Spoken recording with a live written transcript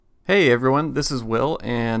Hey everyone, this is Will,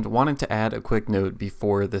 and wanted to add a quick note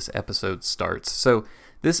before this episode starts. So,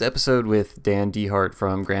 this episode with Dan DeHart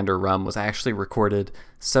from Grander Rum was actually recorded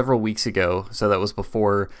several weeks ago, so that was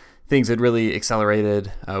before things had really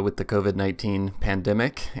accelerated with the COVID-19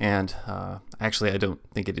 pandemic, and actually I don't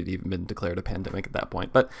think it had even been declared a pandemic at that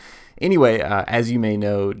point. But anyway, as you may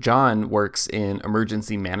know, John works in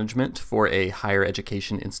emergency management for a higher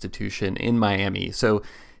education institution in Miami, so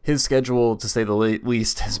his schedule, to say the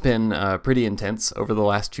least, has been pretty intense over the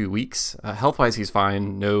last 2 weeks. Health-wise, he's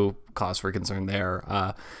fine. No cause for concern there.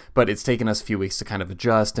 But it's taken us a few weeks to kind of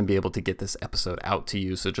adjust and be able to get this episode out to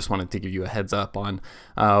you. So just wanted to give you a heads up on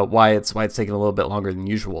why it's taken a little bit longer than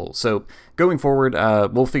usual. So going forward,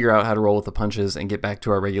 we'll figure out how to roll with the punches and get back to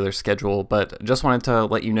our regular schedule. But just wanted to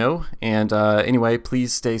let you know. And anyway,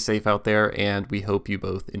 please stay safe out there, and we hope you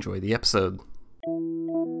both enjoy the episode.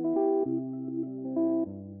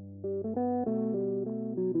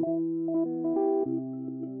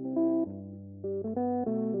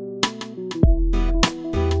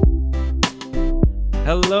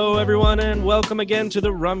 Hello, everyone, and welcome again to the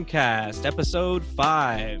Rumcast, episode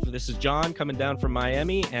 5. This is John coming down from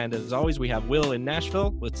Miami, and as always, we have Will in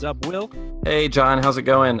Nashville. What's up, Will? Hey, John, how's it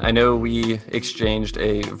going? I know we exchanged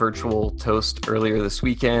a virtual toast earlier this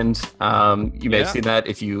weekend. You may have seen that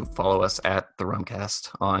if you follow us at the Rumcast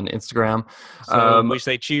on Instagram. So we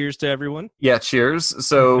say cheers to everyone. Yeah, cheers.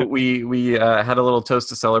 So we had a little toast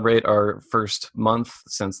to celebrate our first month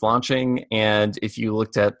since launching, and if you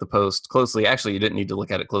looked at the post closely, actually, you didn't need to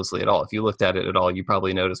look at it closely at all. If you looked at it at all, you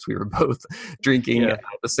probably noticed we were both drinking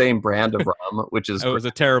the same brand of rum, which is... It was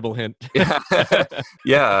a terrible hint.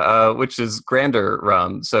 Which is Grander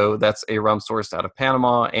Rum. So that's a rum sourced out of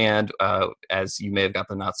Panama, and as you may have got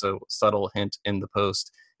the not so subtle hint in the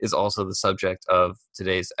post, is also the subject of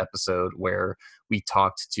today's episode, where we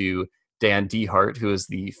talked to Dan DeHart, who is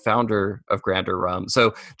the founder of Grander Rum.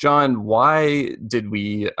 So, John, why did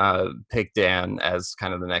we pick Dan as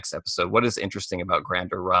kind of the next episode? What is interesting about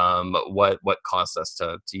Grander Rum? What caused us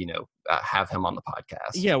to have him on the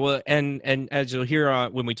podcast? Yeah, well, and as you'll hear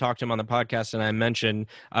when we talked to him on the podcast, and I mentioned,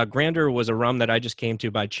 Grander was a rum that I just came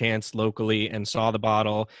to by chance locally and saw the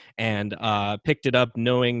bottle and picked it up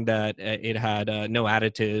knowing that it had no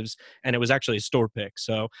additives, and it was actually a store pick.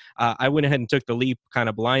 So I went ahead and took the leap kind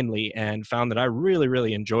of blindly and found that I really,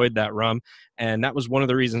 really enjoyed that rum. And that was one of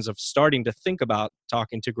the reasons of starting to think about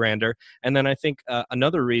talking to Grander. And then I think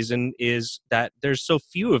another reason is that there's so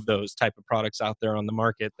few of those type of products out there on the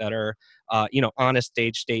market that are, honest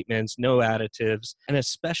age statements, no additives, and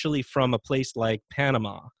especially from a place like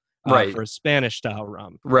Panama. Right. For a Spanish style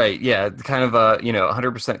rum. Right. Yeah. Kind of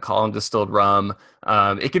 100% column distilled rum.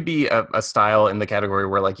 It could be a style in the category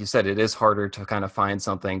where, like you said, it is harder to kind of find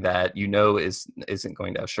something that isn't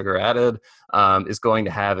going to have sugar added, is going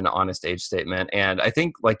to have an honest age statement. And I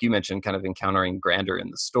think, like you mentioned, kind of encountering Grander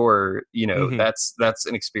in the store, that's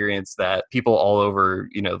an experience that people all over,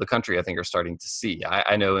 the country, I think, are starting to see.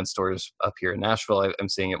 I know in stores up here in Nashville, I'm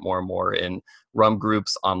seeing it more and more in rum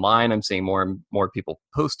groups online. I'm seeing more and more people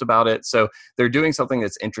post about it. So they're doing something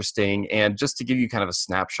that's interesting. And just to give you kind of a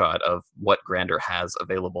snapshot of what Grander has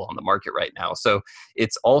available on the market right now. So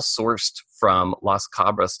it's all sourced from Las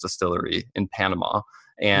Cabras distillery in Panama.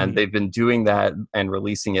 And they've been doing that and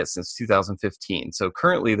releasing it since 2015. So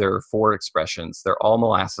currently there are 4 expressions. They're all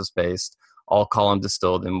molasses based, all column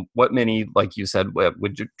distilled, and what many, like you said,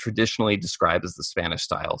 would traditionally describe as the Spanish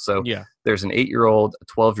style. So there's an 8-year-old, a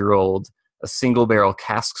 12-year-old, a single barrel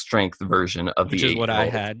cask strength version of which the 8-year-old. Which is what I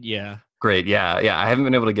had, yeah. Great, yeah. I haven't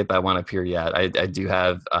been able to get that one up here yet. I do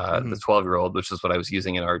have the 12-year-old, which is what I was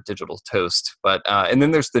using in our digital toast. But and then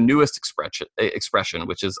there's the newest expression,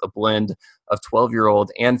 which is a blend of 12-year-old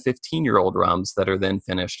and 15-year-old rums that are then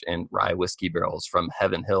finished in rye whiskey barrels from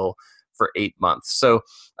Heaven Hill for 8 months. So,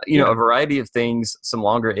 a variety of things, some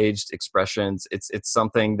longer aged expressions. It's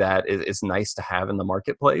something that is nice to have in the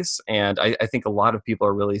marketplace. And I think a lot of people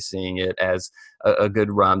are really seeing it as a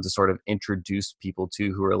good rum to sort of introduce people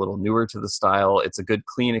to who are a little newer to the style. It's a good,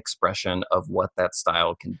 clean expression of what that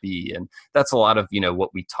style can be. And that's a lot of, what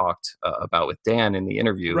we talked about with Dan in the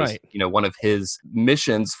interview. Right. Is, one of his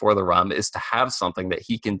missions for the rum is to have something that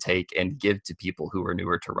he can take and give to people who are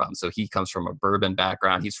newer to rum. So he comes from a bourbon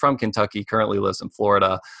background. He's from Kentucky, currently lives in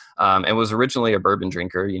Florida. And was originally a bourbon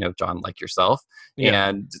drinker, John, like yourself,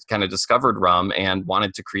 and kind of discovered rum and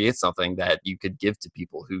wanted to create something that you could give to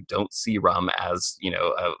people who don't see rum as,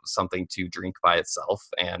 something to drink by itself,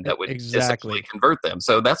 and that would essentially convert them.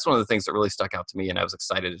 So that's one of the things that really stuck out to me, and I was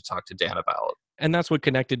excited to talk to Dan about. And that's what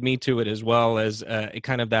connected me to it, as well as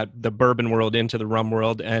kind of the bourbon world into the rum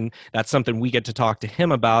world. And that's something we get to talk to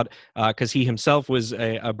him about, because he himself was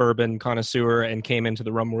a bourbon connoisseur and came into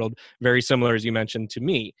the rum world very similar, as you mentioned, to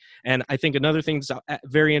me. And I think another thing that's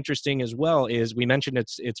very interesting as well is we mentioned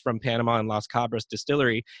it's from Panama and Las Cabras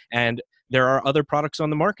distillery, and there are other products on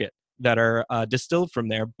the market that are distilled from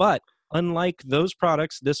there. But unlike those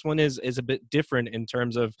products, this one is a bit different in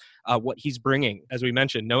terms of what he's bringing. As we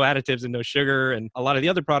mentioned, no additives and no sugar, and a lot of the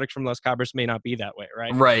other products from Las Cabras may not be that way,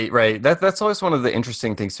 right? Right. That's always one of the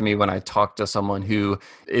interesting things to me when I talk to someone who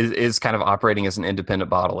is kind of operating as an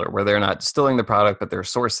independent bottler, where they're not distilling the product, but they're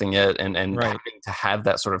sourcing it, and Right. having to have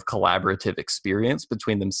that sort of collaborative experience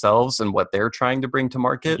between themselves and what they're trying to bring to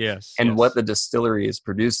market, Yes. and what the distillery is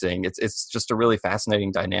producing. It's just a really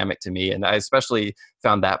fascinating dynamic to me, and I especially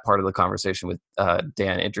found that part of the conversation with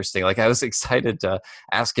Dan interesting. Like, I was excited to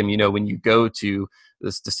ask him, when you go to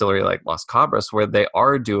this distillery like Las Cabras, where they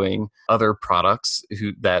are doing other products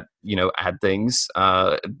that add things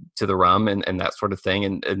to the rum and that sort of thing,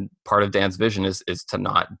 and part of Dan's vision is to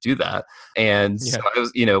not do that. And so I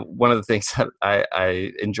was, one of the things that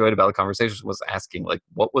I enjoyed about the conversation was asking, like,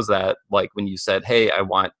 what was that like when you said, hey, I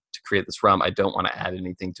want to create this rum, I don't want to add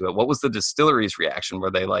anything to it? What was the distillery's reaction?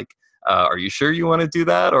 Were they like, are you sure you want to do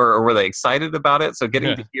that? Or were they excited about it? So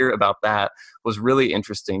getting to hear about that was really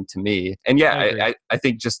interesting to me. And I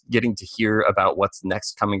think just getting to hear about what's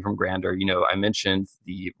next coming from Grander. I mentioned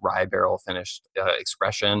the rye barrel finished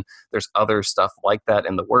expression. There's other stuff like that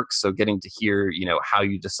in the works. So getting to hear, how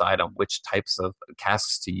you decide on which types of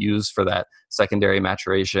casks to use for that secondary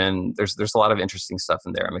maturation. There's a lot of interesting stuff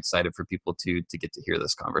in there. I'm excited for people to get to hear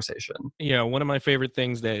this conversation. Yeah, one of my favorite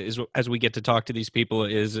things that is, as we get to talk to these people,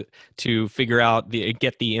 is to figure out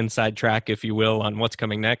get the inside track, if you will, on what's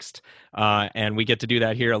coming next. And we get to do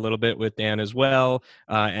that here a little bit with Dan as well.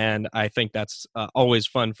 And I think that's always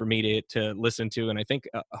fun for me to listen to. And I think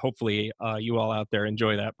hopefully you all out there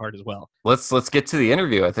enjoy that part as well. Let's get to the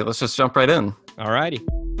interview. I think let's just jump right in. All righty.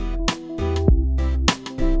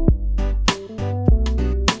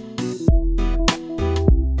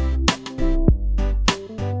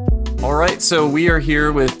 All right, so we are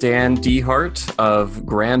here with Dan DeHart of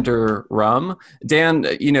Grander Rum. Dan,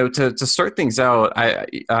 to start things out,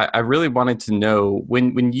 I really wanted to know,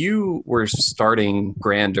 when you were starting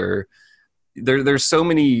Grander, there's so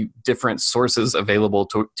many different sources available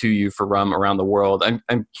to you for rum around the world.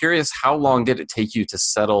 I'm curious, how long did it take you to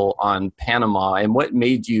settle on Panama, and what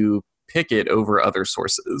made you pick it over other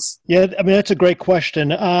sources? Yeah, I mean, that's a great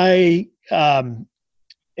question.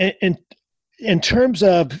 In terms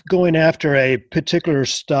of going after a particular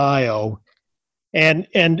style, and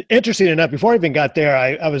interesting enough, before I even got there,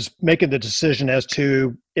 I was making the decision as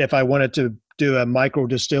to if I wanted to do a micro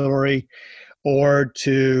distillery or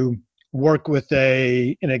to work with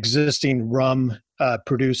an existing rum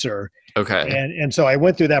producer. Okay. And so I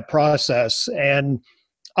went through that process, and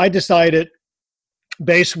I decided,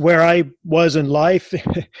 based where I was in life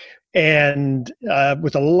and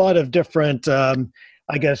with a lot of different,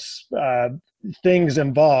 things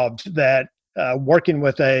involved, that working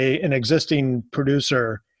with an existing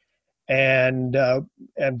producer and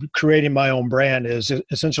creating my own brand is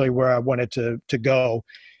essentially where I wanted to go.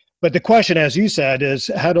 But the question, as you said,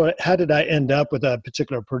 is how did I end up with a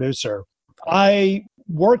particular producer? I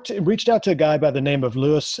reached out to a guy by the name of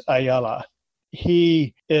Luis Ayala.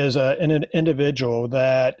 He is an individual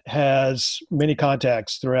that has many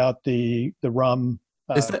contacts throughout the rum.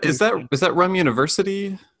 Is that Rum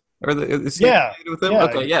University? Or is he with them? Yeah.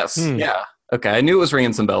 Okay, yes. Yeah. Okay, I knew it was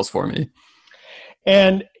ringing some bells for me.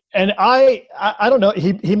 And I don't know,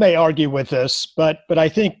 he may argue with this, but I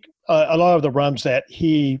think a lot of the rums that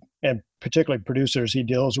he, and particularly producers he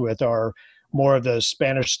deals with, are more of the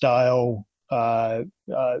Spanish style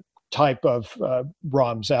type of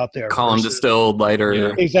rums out there. Column distilled, lighter.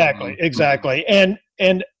 Yeah. Exactly.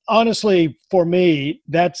 And honestly, for me,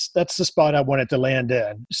 that's the spot I wanted to land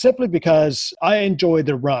in, simply because I enjoy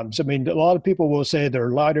the rums. I mean, a lot of people will say they're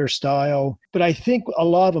lighter style, but I think a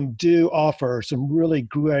lot of them do offer some really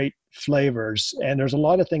great flavors, and there's a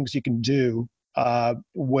lot of things you can do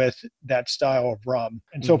with that style of rum.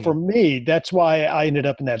 And so for me, that's why I ended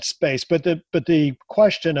up in that space. But the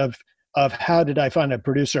question of how did I find a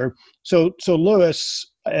producer? So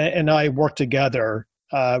Lewis and I worked together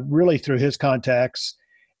really through his contacts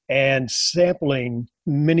and sampling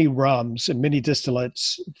many rums and many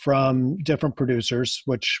distillates from different producers,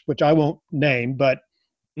 which I won't name, but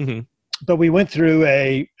we went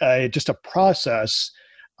through just a process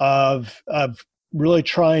of really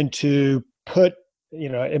trying to put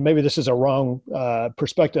and maybe this is a wrong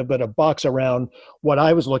perspective, but a box around what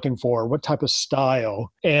I was looking for, what type of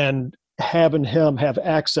style, and having him have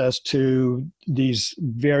access to these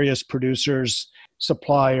various producers,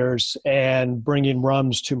 suppliers, and bringing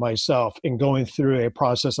rums to myself and going through a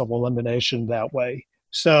process of elimination that way.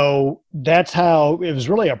 So that's how it was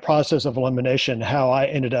really a process of elimination, how I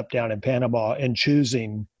ended up down in Panama and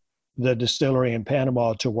choosing the distillery in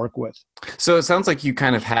Panama to work with. So it sounds like you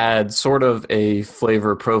kind of had sort of a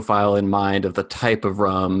flavor profile in mind of the type of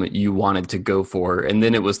rum you wanted to go for. And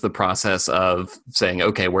then it was the process of saying,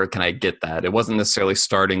 okay, where can I get that? It wasn't necessarily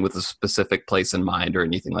starting with a specific place in mind or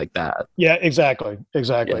anything like that. Yeah, exactly.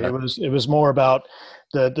 Yeah. It was more about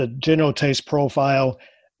the general taste profile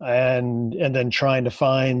and then trying to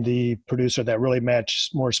find the producer that really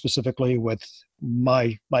matched more specifically with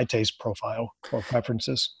my taste profile or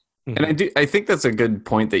preferences. And I think that's a good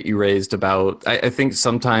point that you raised about, I think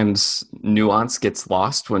sometimes nuance gets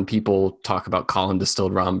lost when people talk about column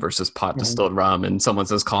distilled rum versus pot distilled rum, and someone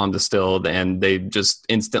says column distilled and they just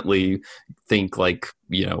instantly think like,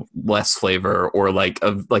 less flavor, or like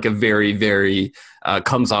a very, very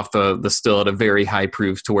comes off the still at a very high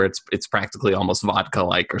proof to where it's practically almost vodka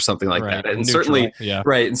like or something like that. And neutral, certainly,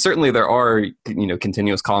 right. And certainly there are,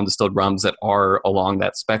 continuous column distilled rums that are along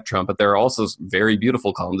that spectrum, but there are also very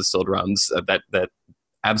beautiful column distilled rums that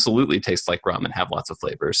absolutely taste like rum and have lots of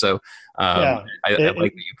flavor. So I like that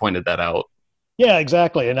you pointed that out. Yeah,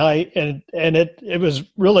 exactly. And it was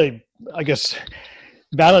really, I guess,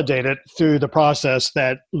 validated through the process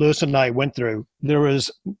that Lewis and I went through. There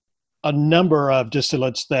was a number of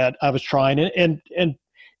distillates that I was trying, and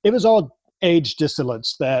it was all aged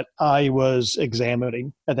distillates that I was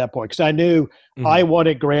examining at that point, because I knew I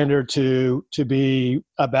wanted Grander to be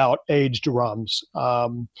about aged rums.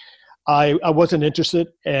 I wasn't interested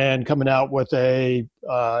in coming out with a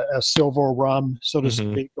silver rum, so to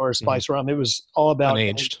speak, or a spice rum. It was all about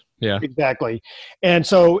aged. Yeah, exactly. And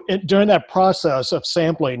so during that process of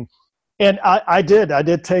sampling, and I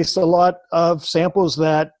did taste a lot of samples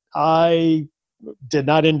that I did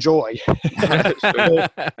not enjoy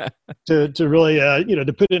to really,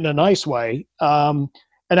 to put it in a nice way. And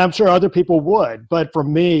I'm sure other people would, but for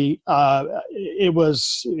me, it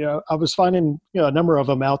was, I was finding, a number of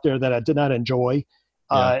them out there that I did not enjoy.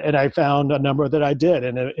 And I found a number that I did.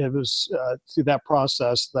 And it was through that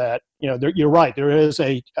process that, you're right. There is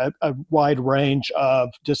a wide range of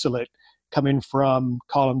distillate coming from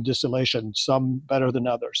column distillation, some better than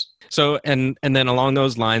others. So, and then along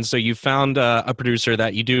those lines, so you found a producer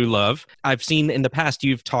that you do love. I've seen in the past,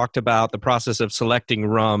 you've talked about the process of selecting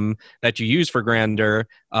rum that you use for Grander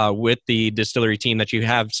with the distillery team that you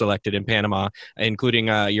have selected in Panama, including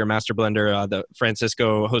your master blender, the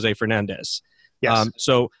Francisco Jose Fernandez. Yes.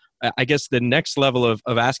 So I guess the next level of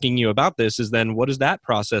asking you about this is then, what does that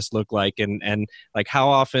process look like? And like, how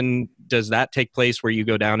often does that take place where you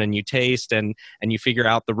go down and you taste and you figure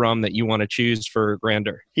out the rum that you want to choose for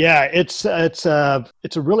Grander? Yeah, it's a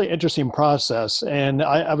really interesting process. And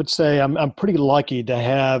I would say I'm pretty lucky to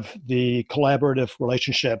have the collaborative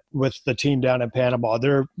relationship with the team down in Panama.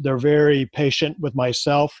 They're very patient with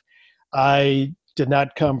myself. I did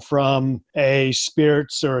not come from a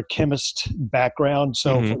spirits or a chemist background.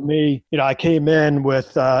 So for me, I came in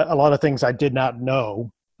with a lot of things I did not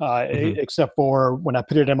know, except for when I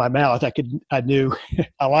put it in my mouth, I knew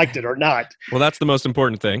I liked it or not. Well, that's the most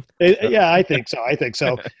important thing. Yeah, I think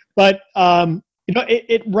so. But,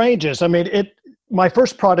 it ranges. I mean, my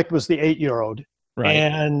first product was the 8-year-old. Right.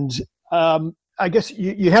 And I guess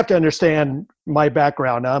you have to understand my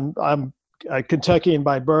background. I'm Kentuckian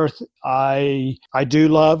by birth. I do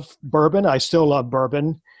love bourbon. I still love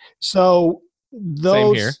bourbon. So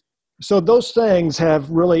Same here. Those things have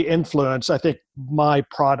really influenced, I think, my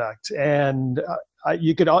product. And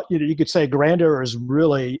you could say Grander is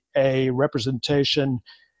really a representation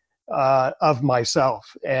of myself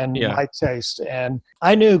and my taste. And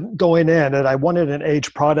I knew going in that I wanted an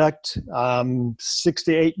aged product, 6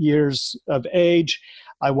 to 8 years of age.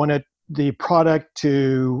 I wanted the product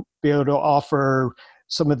to be able to offer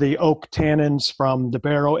some of the oak tannins from the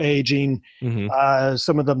barrel aging,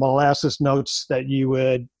 some of the molasses notes that you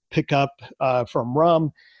would pick up from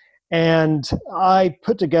rum. And I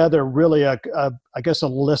put together really I guess a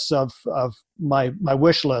list of my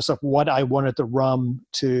wish list of what I wanted the rum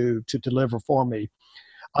to deliver for me.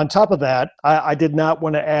 On top of that, I did not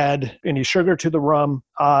want to add any sugar to the rum.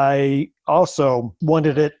 I also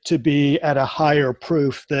wanted it to be at a higher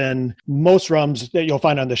proof than most rums that you'll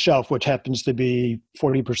find on the shelf, which happens to be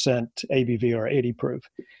 40% ABV or 80 proof.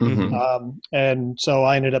 And so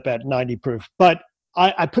I ended up at 90 proof. But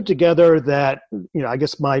I put together that, I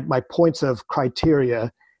guess my points of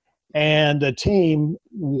criteria, and the team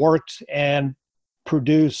worked and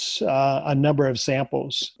produced a number of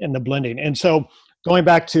samples in the blending. And so going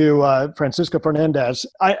back to Francisco Fernandez,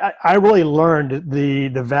 I really learned the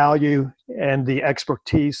value and the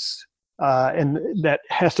expertise and that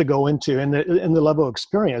has to go into, and the level of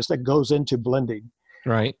experience that goes into blending.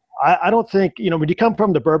 Right. I don't think, when you come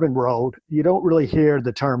from the bourbon world, you don't really hear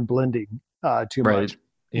the term blending too much.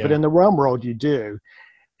 Yeah. But in the rum world, you do.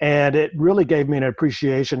 And it really gave me an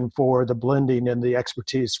appreciation for the blending and the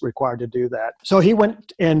expertise required to do that. So he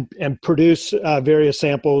went and produced various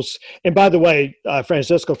samples. And by the way,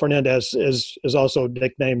 Francisco Fernandez is also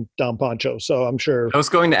nicknamed Don Pancho. So I'm sure. I was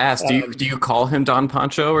going to ask, do you call him Don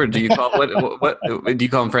Pancho, or do you call what do you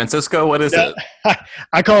call him Francisco? What is it?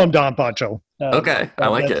 I call him Don Pancho. Okay, I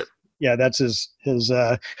like it. Yeah, that's his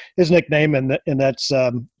nickname, and that's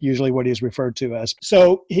usually what he's referred to as.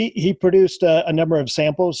 So he produced a number of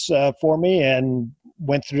samples for me and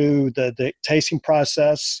went through the tasting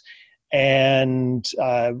process, and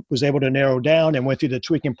was able to narrow down and went through the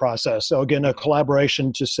tweaking process. So again, a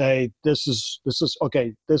collaboration to say this is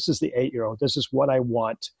okay. This is the 8-year-old. This is what I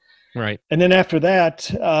want. Right. And then after that,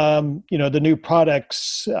 the new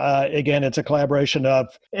products, again, it's a collaboration of,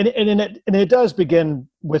 and it does begin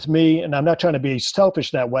with me, and I'm not trying to be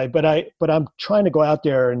selfish that way, but I'm trying to go out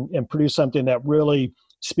there and produce something that really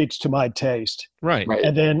speaks to my taste. Right.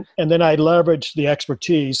 And then I leverage the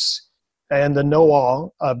expertise and the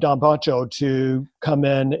know-all of Don Pancho to come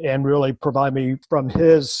in and really provide me from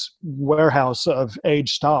his warehouse of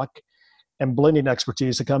aged stock and blending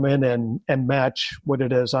expertise to come in and match what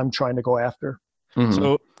it is I'm trying to go after. Mm-hmm.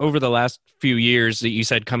 So over the last few years that you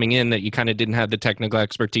said coming in that you kind of didn't have the technical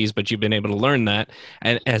expertise, but you've been able to learn that.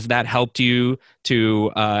 And has that helped you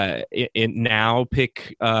to now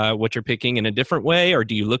pick what you're picking in a different way, or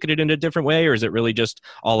do you look at it in a different way, or is it really just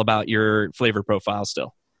all about your flavor profile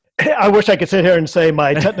still? I wish I could sit here and say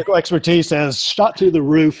my technical expertise has shot through the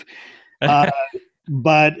roof.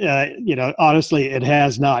 But, honestly, it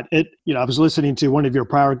has not. I was listening to one of your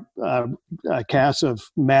prior casts of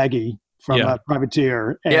Maggie from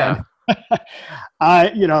Privateer. And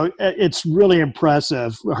it's really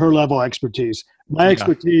impressive, her level of expertise. My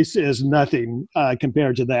expertise is nothing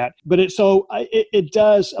compared to that. But it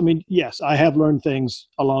does. I mean, yes, I have learned things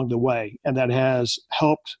along the way, and that has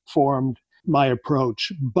helped form my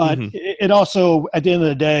approach. But it also, at the end of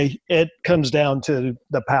the day, it comes down to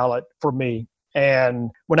the palate for me.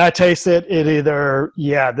 And when I taste it, it either,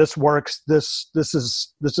 this works, this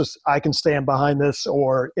is, I can stand behind this,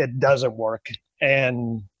 or it doesn't work.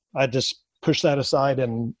 And I just push that aside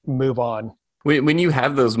and move on. When you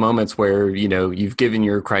have those moments where, you've given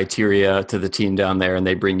your criteria to the team down there and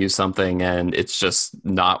they bring you something and it's just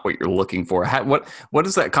not what you're looking for, what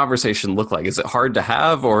does that conversation look like? Is it hard to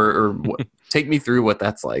have, or take me through what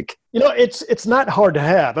that's like? It's not hard to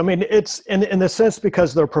have. I mean, it's in the sense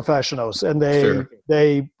because they're professionals and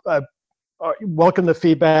they welcome the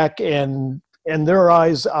feedback, and in their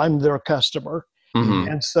eyes, I'm their customer.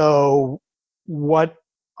 Mm-hmm. And so what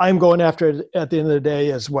I'm going after at the end of the day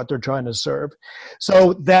is what they're trying to serve.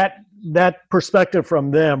 So that perspective from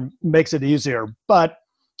them makes it easier. But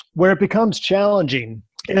where it becomes challenging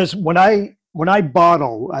is when I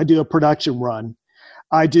bottle, I do a production run.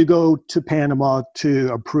 I do go to Panama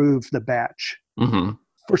to approve the batch. Mm-hmm.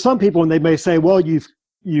 For some people, and they may say, well,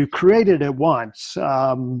 you created it once,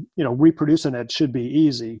 reproducing it should be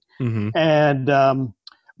easy. Mm-hmm. And,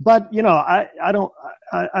 but,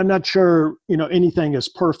 I'm not sure, anything is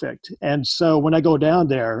perfect. And so when I go down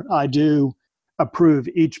there, I do approve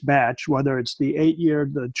each batch, whether it's the 8-year,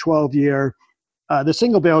 the 12-year. The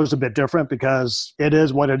single barrel is a bit different because it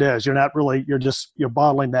is what it is. You're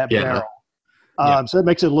bottling that barrel. So that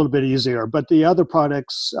makes it a little bit easier. But the other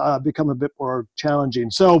products become a bit more challenging.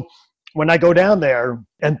 So when I go down there,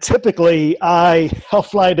 and typically I'll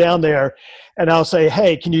fly down there and I'll say,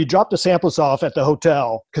 hey, can you drop the samples off at the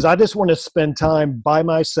hotel? Because I just want to spend time by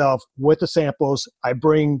myself with the samples. I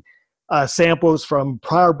bring samples from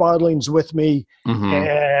prior bottlings with me,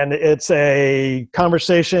 and it's a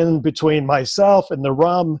conversation between myself and the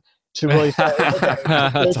rum to really say, okay,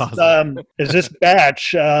 awesome. Is this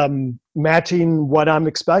batch matching what I'm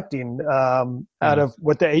expecting out of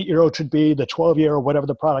what the 8-year-old should be, the 12-year, or whatever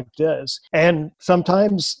the product is. And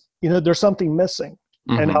sometimes, there's something missing,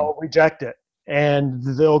 and I'll reject it. And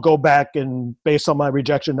they'll go back, and based on my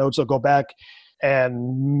rejection notes, they'll go back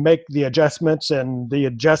and make the adjustments. And the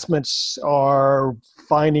adjustments are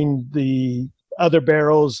finding the other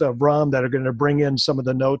barrels of rum that are going to bring in some of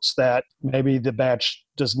the notes that maybe the batch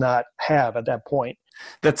does not have at that point.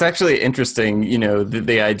 That's actually interesting,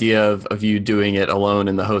 the idea of you doing it alone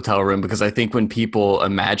in the hotel room, because I think when people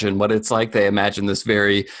imagine what it's like, they imagine this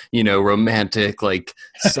very, romantic, like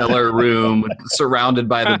cellar room surrounded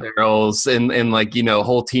by the barrels and like,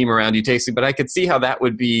 whole team around you tasting. But I could see how that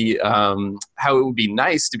would be, how it would be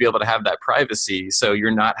nice to be able to have that privacy. So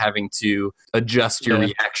you're not having to adjust your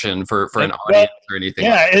reaction for an audience or anything.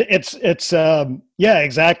 Yeah, it's yeah,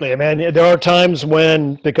 exactly. I mean, there are times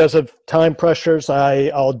when, because of time pressures,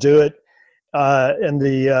 I'll do it in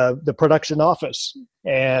the production office,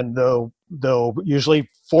 and they'll usually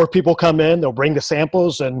 4 people come in. They'll bring the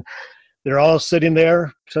samples, and they're all sitting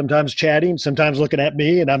there, sometimes chatting, sometimes looking at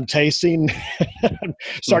me, and I'm tasting,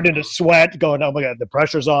 starting to sweat, going, "Oh my God, the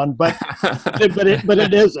pressure's on!" But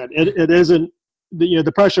it isn't. It isn't.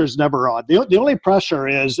 The pressure is never on. The only pressure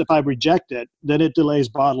is if I reject it, then it delays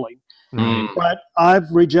bottling. But I've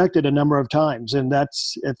rejected a number of times, and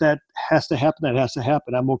if that has to happen, that has to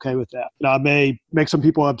happen. I'm okay with that. Now, I may make some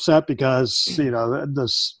people upset because the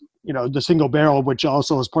single barrel, which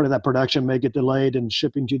also is part of that production, may get delayed in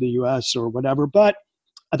shipping to the U.S. or whatever. But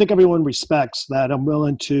I think everyone respects that I'm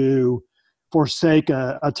willing to forsake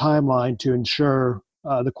a timeline to ensure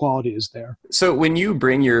the quality is there. So when you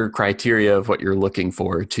bring your criteria of what you're looking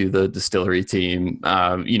for to the distillery team,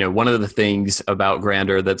 one of the things about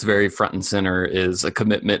Grandeur that's very front and center is a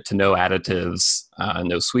commitment to no additives,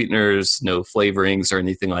 no sweeteners, no flavorings or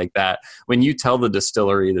anything like that. When you tell the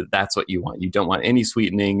distillery that that's what you want, you don't want any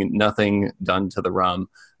sweetening, nothing done to the rum,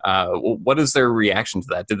 what is their reaction to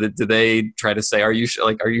that? Do they try to say, are you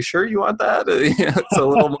sure you want that? It's a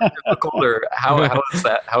little more difficult, or how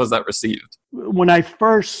is that received? When I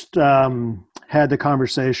first had the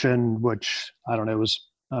conversation, which I don't know,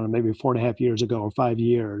 maybe 4.5 years ago or 5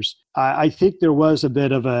 years, I think there was a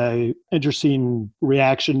bit of a interesting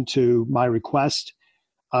reaction to my request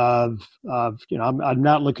of I'm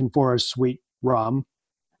not looking for a sweet rum.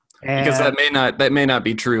 Because that may not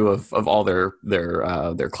be true of all their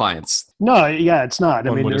clients. No, yeah, it's not.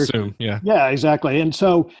 One would assume, yeah. Yeah, exactly. And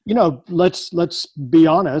so, let's be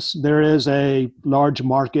honest. There is a large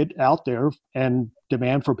market out there and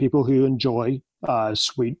demand for people who enjoy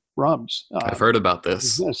sweet rums. I've heard about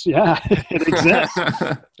this. Yeah, it exists.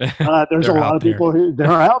 There's a lot of people who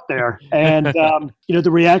are out there, and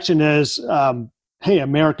the reaction is, "Hey,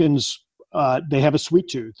 Americans, they have a sweet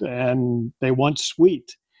tooth and they want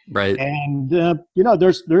sweet." Right. And,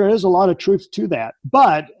 there is a lot of truth to that.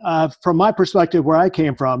 But from my perspective, where I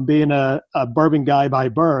came from, being a bourbon guy by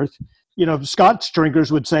birth, Scotch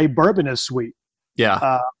drinkers would say bourbon is sweet.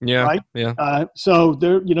 Yeah. Yeah. Right. Yeah. So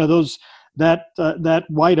there, that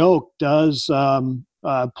white oak does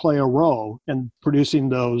play a role in producing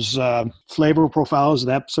those flavor profiles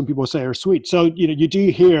that some people say are sweet. So, you do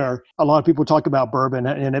hear a lot of people talk about bourbon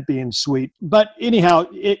and it being sweet. But anyhow,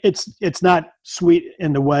 it's not sweet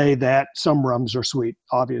in the way that some rums are sweet,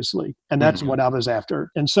 obviously. And that's what I was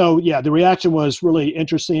after. And so, yeah, the reaction was really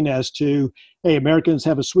interesting as to, hey, Americans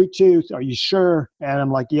have a sweet tooth. Are you sure? And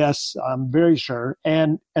I'm like, yes, I'm very sure.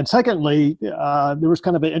 And secondly, there was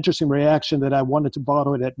kind of an interesting reaction that I wanted to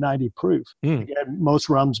bottle it at 90 proof. Again, most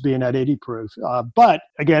rums being at 80 proof. But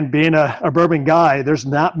again, being a bourbon guy, there's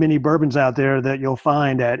not many bourbons out there that you'll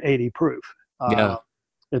find at 80 proof.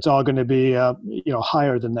 It's all going to be,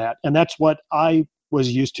 higher than that. And that's what I was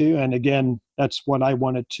used to. And again, that's what I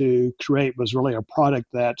wanted to create, was really a product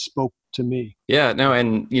that spoke to me. Yeah, no.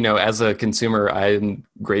 And, as a consumer, I'm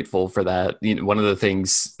grateful for that. One of the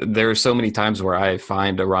things, there are so many times where I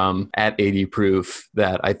find a rum at 80 proof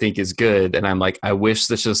that I think is good. And I'm like, I wish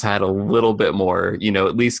this just had a little bit more,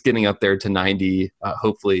 at least getting up there to 90,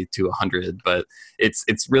 hopefully to 100. But it's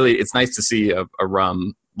nice to see a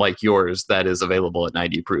rum like yours that is available at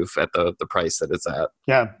 90 proof at the price that it's at.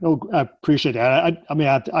 Yeah, I appreciate that.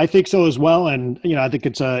 I think so as well. And, I think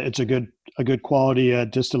it's a good quality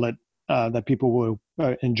distillate that people will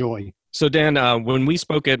enjoy. So Dan, when we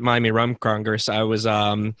spoke at Miami Rum Congress, I was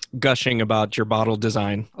gushing about your bottle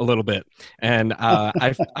design a little bit, and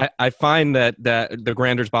I find that the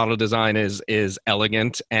Grandeur's bottle design is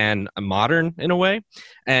elegant and modern in a way.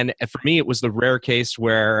 And for me, it was the rare case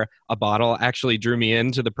where a bottle actually drew me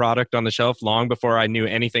into the product on the shelf long before I knew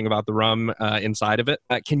anything about the rum inside of it.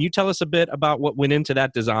 Can you tell us a bit about what went into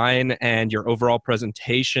that design and your overall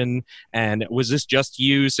presentation? And was this just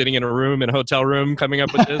you sitting in a hotel room coming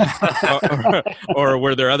up with this? or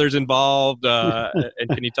were there others involved? And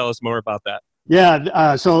can you tell us more about that?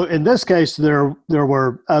 Yeah. So in this case, there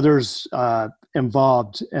were others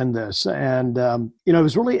involved in this. And, it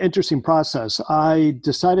was a really interesting process. I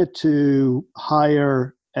decided to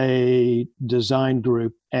hire a design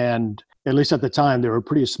group and At least at the time, they were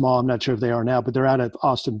pretty small. I'm not sure if they are now, but they're out of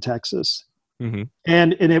Austin, Texas. Mm-hmm.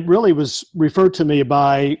 And it really was referred to me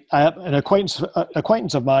by an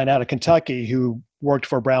acquaintance of mine out of Kentucky who worked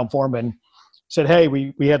for Brown-Forman. Said, hey,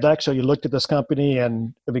 we had actually looked at this company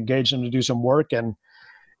and have engaged them to do some work, and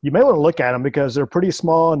you may want to look at them because they're pretty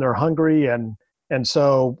small and they're hungry. And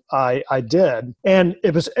so I did. And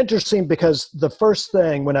it was interesting because the first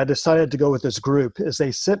thing when I decided to go with this group is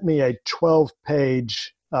they sent me a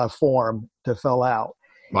 12-page form to fill out.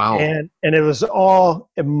 Wow. And it was all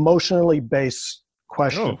emotionally based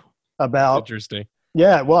question about. Interesting.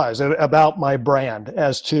 Yeah, it was about my brand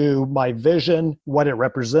as to my vision, what it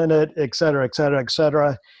represented, et cetera, et cetera, et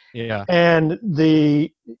cetera. Yeah. And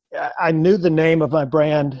I knew the name of my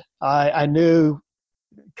brand. I knew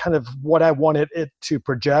kind of what I wanted it to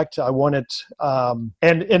project. I wanted, and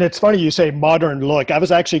it's funny you say modern look. I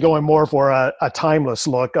was actually going more for a timeless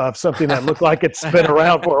look of something that looked like it's been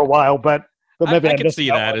around for a while, but maybe I can see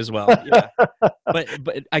that as well. Yeah. but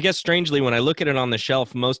I guess strangely, when I look at it on the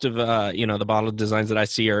shelf, most of the bottle designs that I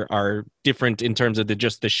see are different in terms of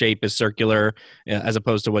just the shape is circular as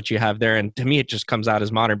opposed to what you have there. And to me, it just comes out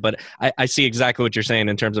as modern. But I see exactly what you're saying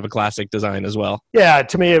in terms of a classic design as well. Yeah,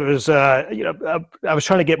 to me, it was I was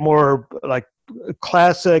trying to get more like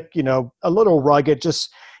classic, a little rugged,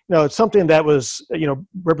 just something that was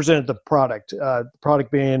represented the product. The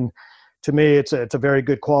product being. To me, it's a very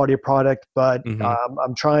good quality product, but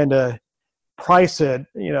I'm trying to price it,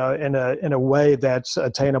 in a way that's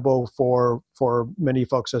attainable for many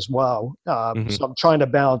folks as well. So I'm trying to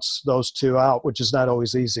balance those two out, which is not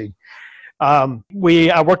always easy.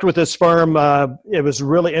 I worked with this firm. It was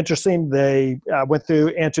really interesting. They went through,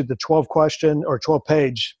 answered the 12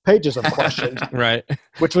 pages of questions, right?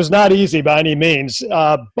 Which was not easy by any means.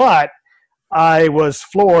 But I was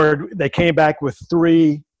floored. They came back with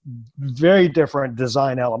 3 very different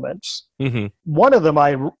design elements. Mm-hmm. One of them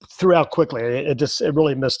I threw out quickly. It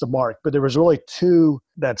really missed the mark. But there was really 2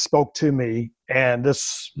 that spoke to me, and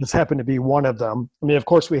this happened to be one of them. I mean, of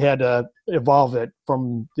course, we had to evolve it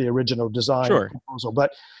from the original design proposal. But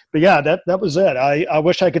yeah, that was it. I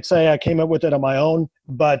wish I could say I came up with it on my own,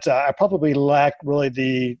 but I probably lacked really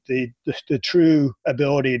the true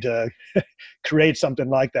ability to create something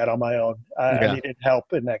like that on my own. I needed help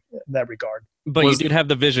in that regard. But you did have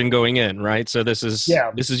the vision going in, right? So this is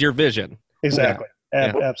your vision. Exactly.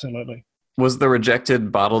 Yeah. Absolutely. Was the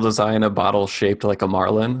rejected bottle design a bottle shaped like a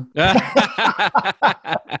marlin? Thank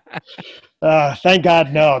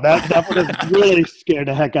God, no. That would have really scared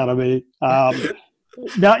the heck out of me. Now,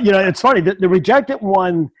 it's funny. The rejected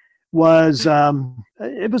one was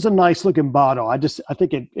it was a nice looking bottle. I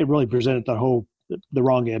think it really presented the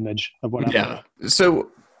wrong image of what I wanted.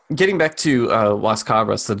 So getting back to Las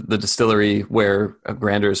Cabras, the distillery where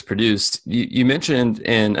Grander is produced, you mentioned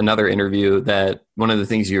in another interview that one of the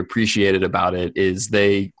things you appreciated about it is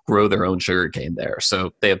they grow their own sugarcane there.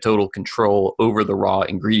 So they have total control over the raw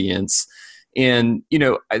ingredients. And,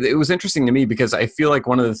 it was interesting to me because I feel like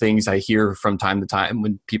one of the things I hear from time to time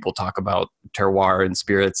when people talk about terroir and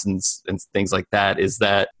spirits and things like that is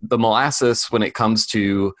that the molasses, when it comes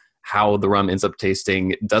to how the rum ends up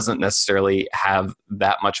tasting, doesn't necessarily have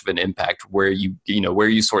that much of an impact. Where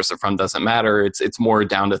you source it from doesn't matter. It's more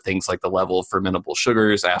down to things like the level of fermentable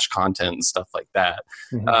sugars, ash content, and stuff like that.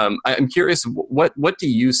 Mm-hmm. I'm curious, what do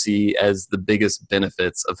you see as the biggest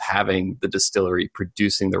benefits of having the distillery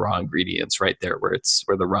producing the raw ingredients right there where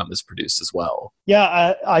the rum is produced as well?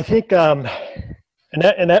 Yeah, I think, and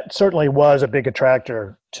that certainly was a big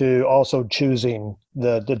attractor to also choosing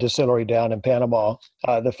the distillery down in Panama.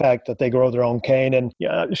 The fact that they grow their own cane, and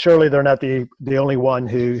surely they're not the only one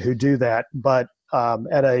who do that, but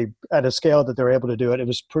at a scale that they're able to do it, it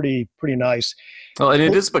was pretty nice. Well, and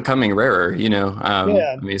it is becoming rarer, I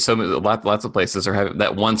mean, lots of places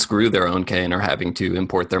that once grew their own cane are having to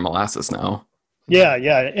import their molasses now. Yeah,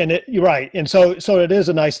 and you're right, and so it is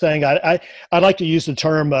a nice thing. I like to use the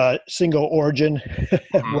term single origin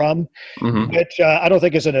rum, which I don't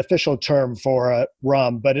think is an official term for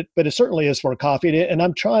rum, but it certainly is for coffee. And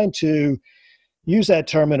I'm trying to use that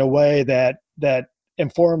term in a way that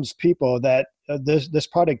informs people that this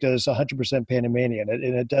product is 100% Panamanian, and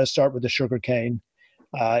it does start with the sugar cane.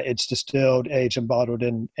 It's distilled, aged, and bottled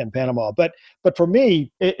in Panama. But for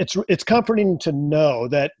me, it's comforting to know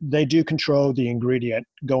that they do control the ingredient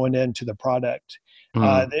going into the product.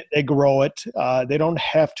 They grow it. They don't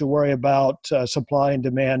have to worry about supply and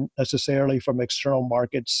demand necessarily from external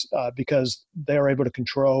markets because they are able to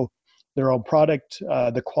control their own product,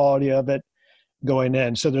 the quality of it, going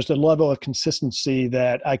in. So there's a level of consistency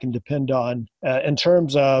that I can depend on in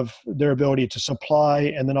terms of their ability to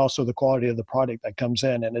supply and then also the quality of the product that comes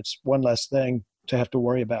in. And it's one less thing to have to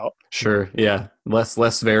worry about. Sure. Yeah.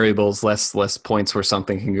 Less variables, less points where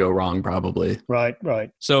something can go wrong, probably. Right.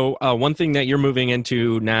 So one thing that you're moving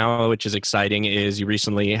into now, which is exciting, is you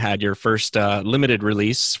recently had your first limited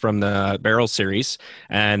release from the barrel series,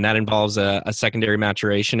 and that involves a secondary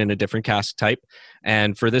maturation in a different cask type.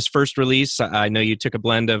 And for this first release, I know you took a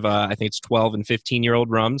blend of, I think it's 12 and 15-year-old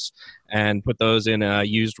rums and put those in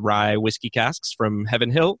used rye whiskey casks from Heaven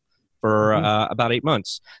Hill for about 8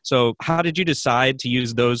 months. So how did you decide to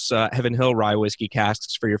use those Heaven Hill rye whiskey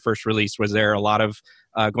casks for your first release? Was there a lot of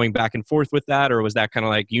going back and forth with that, or was that kind of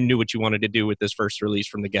like you knew what you wanted to do with this first release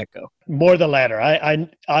from the get-go? More the latter.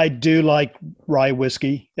 I do like rye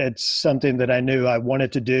whiskey. It's something that I knew I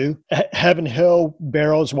wanted to do. Heaven Hill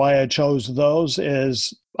barrels, why I chose those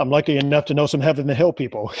is I'm lucky enough to know some Heaven Hill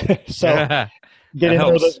people. So getting to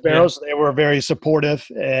know those barrels, they were very supportive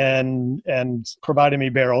and providing me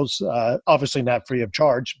barrels, obviously not free of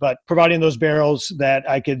charge, but providing those barrels that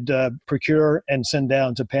I could procure and send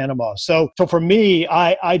down to Panama. So for me,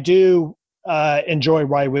 I do enjoy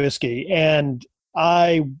rye whiskey. And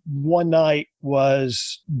I one night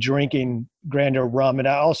was drinking Grandeur rum, and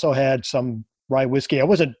I also had some rye whiskey. I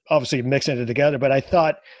wasn't obviously mixing it together, but I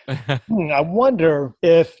thought, I wonder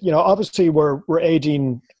if, obviously we're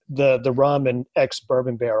aging the rum in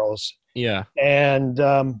ex-bourbon barrels. Yeah. And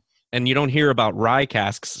you don't hear about rye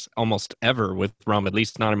casks almost ever with rum, at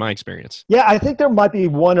least not in my experience. Yeah, I think there might be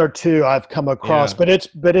one or two I've come across, but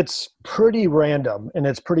it's pretty random and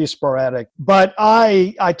it's pretty sporadic. But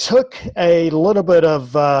I took a little bit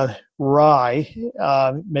of rye,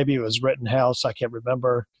 maybe it was Rittenhouse, I can't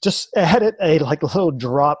remember. Just added a little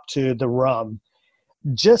drop to the rum,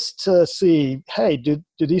 just to see, hey, do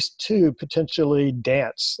these two potentially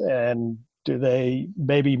dance, and do they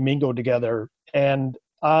maybe mingle together? And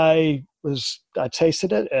I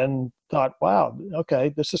tasted it and thought, wow,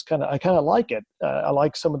 okay, this is I kind of like it. I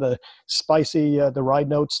like some of the spicy, the rye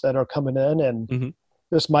notes that are coming in, and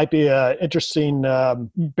this might be an interesting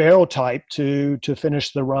barrel type to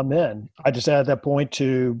finish the rum in. I just added that point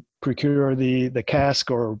to procure the cask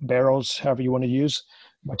or barrels, however you want to use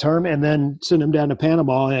my term, and then send them down to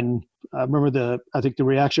Panama. And I remember I think the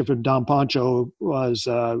reaction from Don Pancho was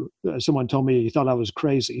someone told me he thought I was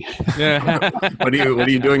crazy. What are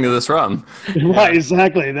you doing to this rum? Right,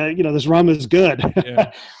 exactly. This rum is good.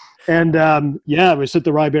 Yeah. And we sent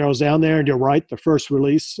the rye barrels down there, and you're right. The first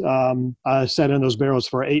release, I sat in those barrels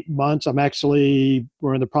for 8 months. We're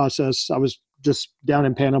in the process. I was just down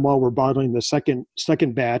in Panama. We're bottling the second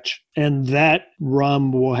batch, and that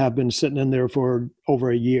rum will have been sitting in there for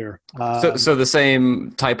over a year. So the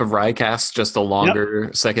same type of rye cask, just a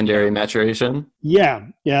longer secondary maturation? Yeah.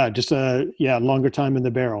 Just a longer time in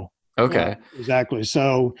the barrel. Okay. Yeah, exactly.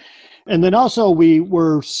 So, and then also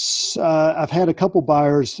I've had a couple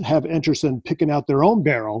buyers have interest in picking out their own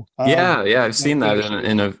barrel. I've seen that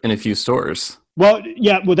in a few stores. Well,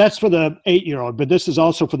 that's for the 8-year-old, but this is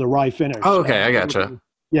also for the rye finish. Oh, okay, I gotcha.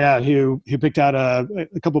 Yeah, who picked out a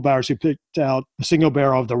couple of buyers who picked out a single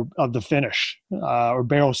barrel of the finish or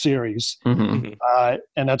barrel series, and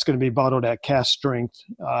that's going to be bottled at cask strength.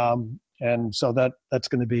 And so that's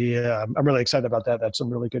going to be. I'm really excited about that. That's some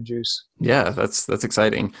really good juice. Yeah, that's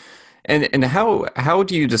exciting. And how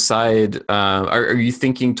do you decide? Are you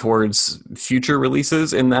thinking towards future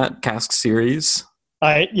releases in that cask series?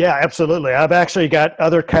 Yeah, absolutely. I've actually got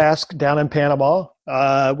other cask down in Panama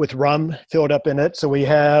with rum filled up in it. So we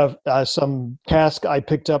have some cask I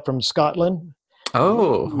picked up from Scotland.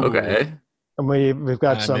 Oh, okay. And we've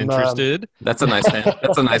got I'm some. Interested. That's a nice hint.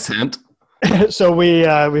 That's a nice hint. So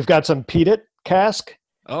we've got some peated cask.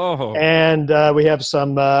 Oh. And we have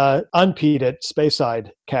some unpeated Speyside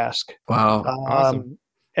cask. Wow. Awesome.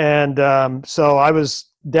 And so I was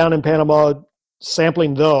down in Panama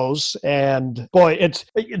sampling those, and boy, it's,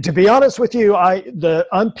 to be honest with you, the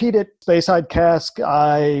unpeated Speyside cask,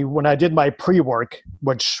 when I did my pre-work,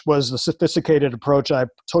 which was the sophisticated approach I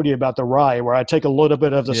told you about the rye, where I take a little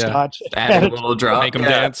bit of the scotch, add a little drop, make them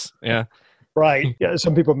dance. Yeah. Right. Yeah.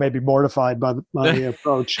 Some people may be mortified by my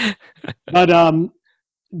approach, but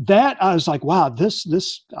that I was like, wow,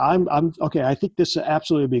 I'm okay. I think this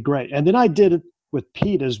absolutely would be great. And then I did it with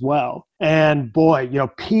peat as well. And boy,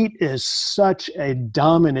 peat is such a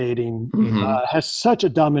dominating, has such a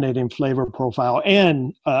dominating flavor profile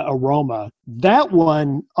and aroma. That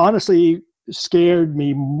one honestly scared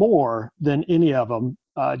me more than any of them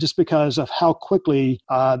just because of how quickly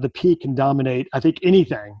the peat can dominate, I think,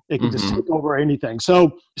 anything. It can just take over anything.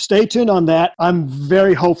 So stay tuned on that. I'm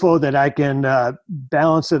very hopeful that I can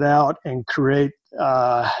balance it out and create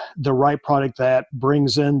the right product that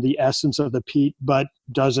brings in the essence of the peat, but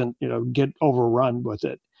doesn't, get overrun with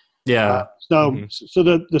it. Yeah. So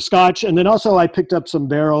the Scotch, and then also I picked up some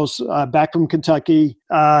barrels back from Kentucky.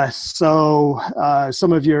 So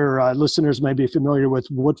some of your listeners may be familiar with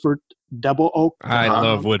Woodford Double Oak. I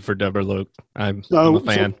love Woodford Double Oak. I'm a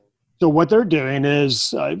fan. So what they're doing is,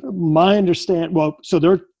 so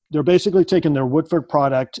they're basically taking their Woodford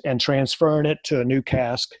product and transferring it to a new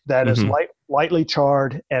cask that is lightly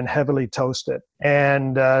charred and heavily toasted.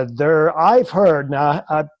 And I've heard, now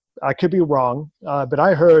I could be wrong, but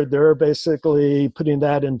I heard they're basically putting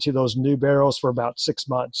that into those new barrels for about 6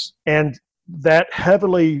 months. And that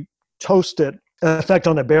heavily toasted effect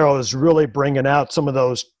on the barrel is really bringing out some of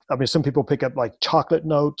those. I mean, some people pick up like chocolate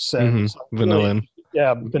notes and vanilla.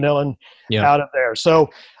 Vanilla out of there. So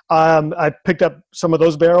I picked up some of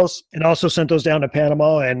those barrels and also sent those down to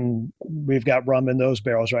Panama, and we've got rum in those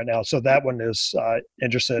barrels right now. So that one is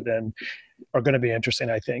interested and are going to be interesting,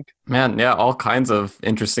 I think. Man, yeah, all kinds of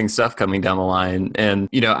interesting stuff coming down the line. And,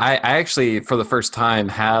 I actually, for the first time,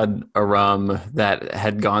 had a rum that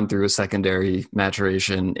had gone through a secondary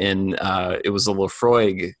maturation in, it was a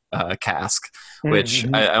Lafroig cask, which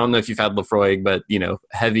I don't know if you've had Lafroig, but,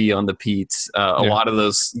 heavy on the peat. A lot of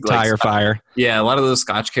those tire fire. Yeah, a lot of those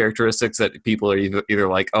Scotch characteristics that people are either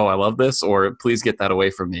like, oh, I love this, or please get that away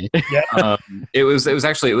from me. Yeah. It was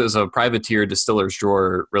a privateer distiller's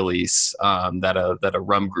drawer release that a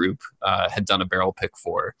rum group had done a barrel pick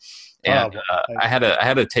for. And I had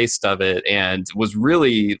a taste of it and was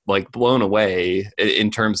really like blown away in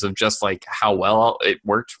terms of just like how well it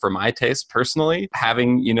worked for my taste personally.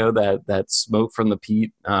 Having that smoke from the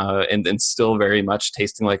peat and still very much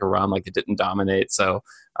tasting like a rum, like it didn't dominate. So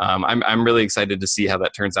I'm really excited to see how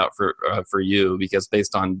that turns out for you, because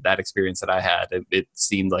based on that experience that I had, it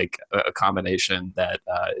seemed like a combination that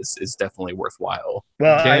is definitely worthwhile.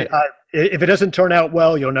 Well, if it doesn't turn out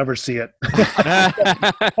well, you'll never see it.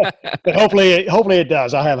 But hopefully it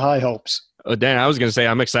does. I have high hopes. Oh, Dan, I was going to say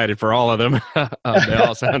I'm excited for all of them.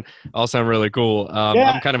 They all sound really cool.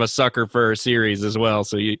 I'm kind of a sucker for a series as well,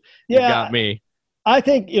 so you got me. I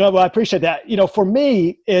think, I appreciate that. For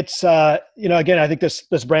me, it's, again, I think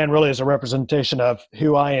this brand really is a representation of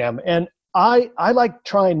who I am. And I like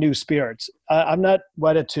trying new spirits. I'm not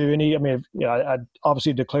wedded to any, I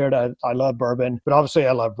obviously declared I love bourbon, but obviously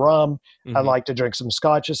I love rum. I like to drink some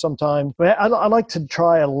scotches sometimes. But I like to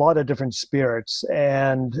try a lot of different spirits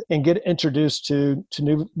and get introduced to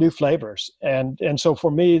new flavors. And so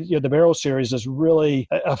for me, the barrel series is really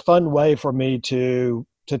a fun way for me to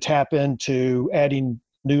tap into adding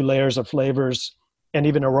new layers of flavors and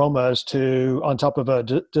even aromas on top of a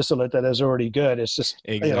distillate that is already good. It's just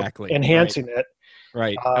exactly enhancing it.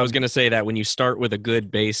 Right. I was going to say that when you start with a good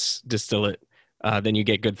base distillate, then you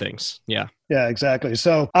get good things. Yeah. Yeah, exactly.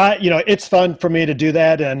 So, it's fun for me to do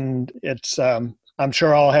that. And it's, I'm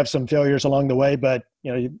sure I'll have some failures along the way, but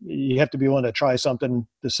you have to be willing to try something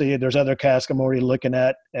to see. There's other casks I'm already looking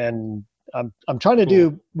at, and I'm trying to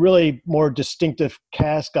do really more distinctive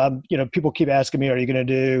cask. People keep asking me, are you going to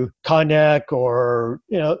do cognac or,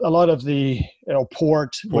 a lot of the,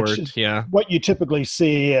 port, which is what you typically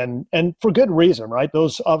see, and for good reason, right?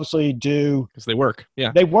 Those obviously do. Because they work.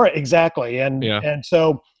 Yeah. They work, exactly. And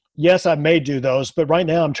so, yes, I may do those, but right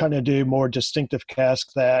now I'm trying to do more distinctive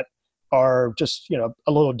casks that are just,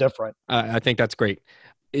 a little different. I think that's great.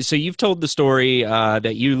 So you've told the story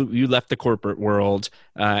that you left the corporate world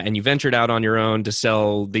and you ventured out on your own to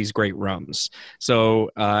sell these great rums. So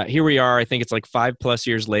here we are. I think it's like 5+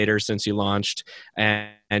 years later since you launched,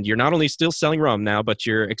 and you're not only still selling rum now, but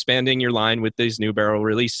you're expanding your line with these new barrel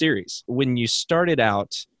release series. When you started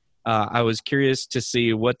out, I was curious to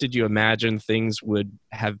see, what did you imagine things would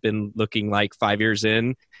have been looking like 5 years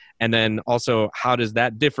in? And then also, how does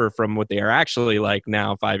that differ from what they are actually like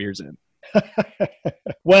now 5 years in?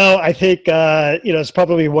 Well, I think, it's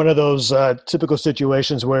probably one of those typical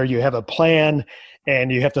situations where you have a plan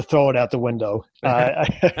and you have to throw it out the window.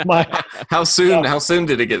 How soon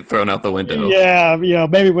did it get thrown out the window? Yeah,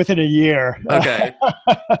 maybe within a year. Okay.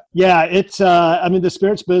 Yeah, it's, the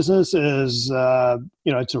spirits business is,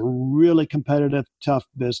 it's a really competitive, tough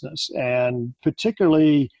business. And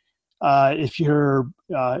particularly, if you're,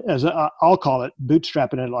 I'll call it,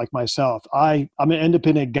 bootstrapping it like myself. I'm an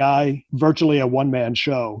independent guy, virtually a one-man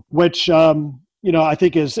show, which I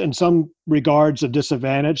think is in some regards a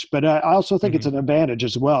disadvantage, but I also think it's Mhm. an advantage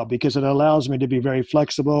as well because it allows me to be very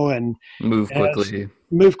flexible and Move as quickly.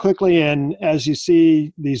 move quickly. And as you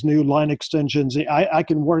see these new line extensions, I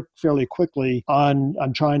can work fairly quickly on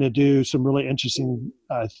trying to do some really interesting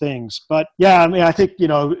things. But yeah, I mean, I think,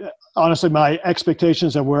 honestly, my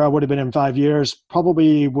expectations of where I would have been in 5 years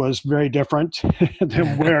probably was very different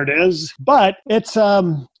than where it is. But it's,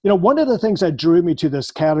 one of the things that drew me to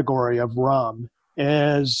this category of rum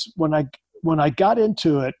is when I got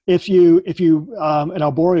into it, if you and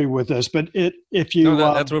I'll bore you with this, but if No, you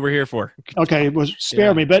that's what we're here for. okay, spare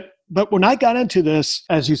Yeah. me, but when I got into this,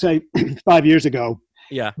 as you say, 5 years ago,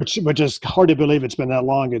 Yeah. which is hard to believe it's been that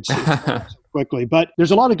long. It's quickly, but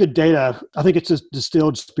there's a lot of good data. I think it's a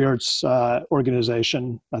distilled spirits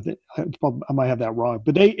organization. I think I might have that wrong,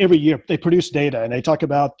 but they every year they produce data and they talk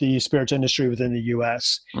about the spirits industry within the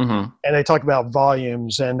U.S. Mm-hmm. and they talk about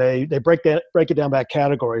volumes and they break it down by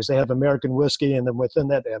categories. They have American whiskey, and then within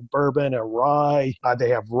that they have bourbon and rye. They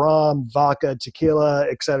have rum, vodka, tequila,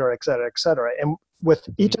 et cetera, et cetera, et cetera. And with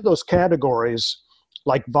each of those categories,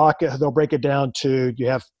 like vodka, they'll break it down to you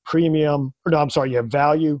have you have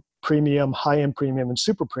value, premium, high-end premium, and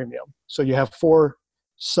super premium. So you have 4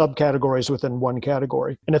 subcategories within one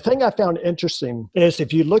category. And the thing I found interesting is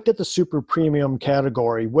if you looked at the super premium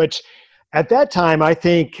category, which at that time I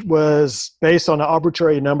think was based on an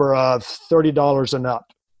arbitrary number of $30 and up.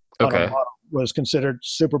 Okay. Was considered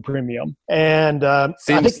super premium. And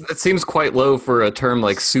it seems quite low for a term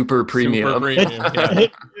like super premium. Super premium, yeah.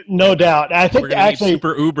 No doubt. I think actually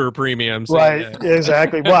super uber premium. So right, yeah.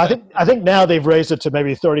 exactly. Well, I think now they've raised it to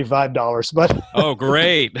maybe $35, but Oh,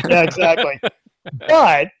 great. yeah, exactly.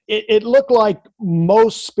 But it looked like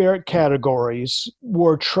most spirit categories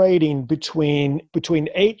were trading between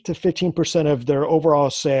 8 to 15% of their overall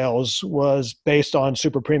sales was based on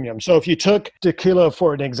super premium. So if you took tequila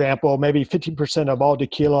for an example, maybe 15% of all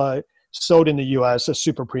tequila sold in the U.S. is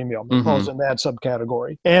super premium. It falls in that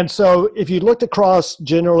subcategory. And so if you looked across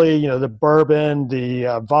generally, the bourbon,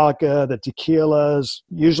 the vodka, the tequilas,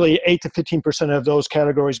 usually 8 to 15% of those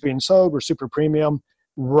categories being sold were super premium.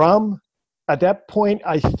 Rum, at that point,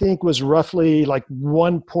 I think was roughly like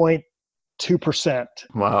 1.2%.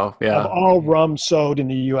 Wow. Yeah. Of all rum sold in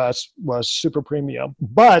the U.S. was super premium.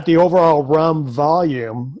 But the overall rum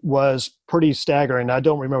volume was pretty staggering. I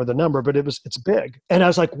don't remember the number, but it's big. And I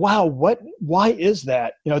was like, wow, why is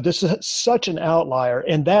that? This is such an outlier.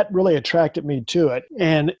 And that really attracted me to it.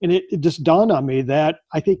 And it just dawned on me that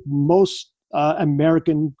I think most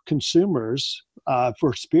American consumers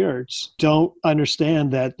for spirits don't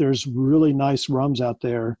understand that there's really nice rums out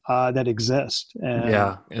there that exist.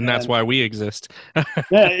 And that's why we exist.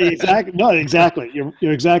 Yeah, exactly. No, exactly.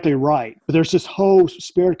 You're exactly right. But there's this whole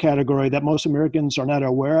spirit category that most Americans are not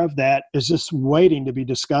aware of that is just waiting to be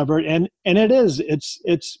discovered. And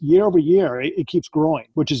it's year over year. It keeps growing,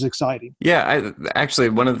 which is exciting. Yeah, actually,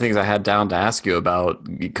 one of the things I had down to ask you about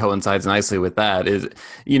coincides nicely with that is,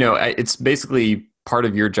 it's basically part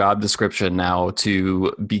of your job description now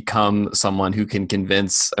to become someone who can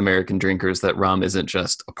convince American drinkers that rum isn't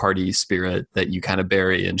just a party spirit that you kind of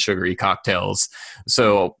bury in sugary cocktails.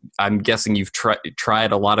 So I'm guessing you've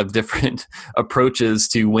tried a lot of different approaches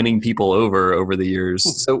to winning people over the years.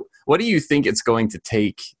 So what do you think it's going to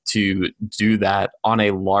take to do that on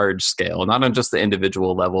a large scale, not on just the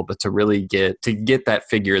individual level, but to really get that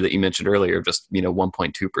figure that you mentioned earlier of just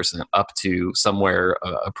 1.2% up to somewhere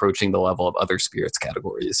approaching the level of other spirits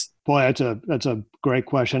categories? Boy, that's a great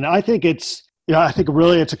question. I think I think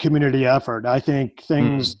really it's a community effort. I think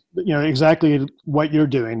things, exactly what you're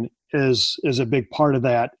doing is a big part of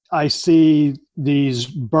that. I see these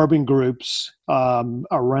bourbon groups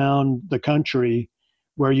around the country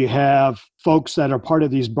where you have folks that are part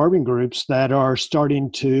of these bourbon groups that are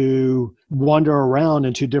starting to wander around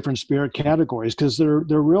into different spirit categories because they're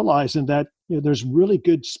realizing that there's really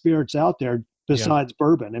good spirits out there besides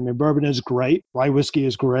bourbon. I mean, bourbon is great, rye whiskey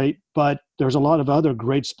is great, but there's a lot of other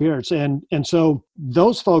great spirits. And so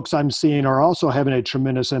those folks I'm seeing are also having a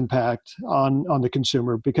tremendous impact on the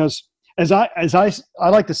consumer because as I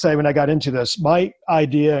like to say when I got into this, my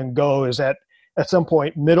idea and goal is that at some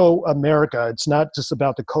point, middle America, it's not just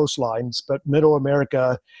about the coastlines, but middle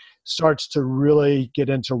America starts to really get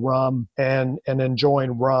into rum and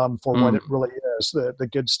enjoying rum for what it really is, the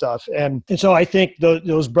good stuff. And so I think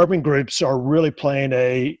those bourbon groups are really playing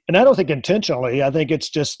and I don't think intentionally, I think it's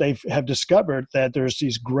just they have discovered that there's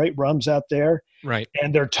these great rums out there. Right.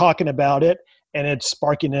 And they're talking about it. And it's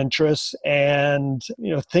sparking interest, and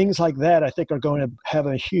things like that I think are going to have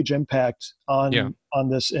a huge impact on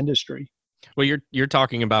this industry. Well, you're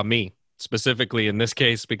talking about me. specifically in this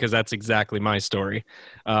case, because that's exactly my story.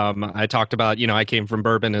 I talked about, I came from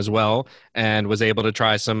bourbon as well and was able to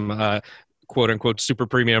try some quote unquote super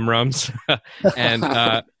premium rums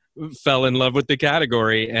and fell in love with the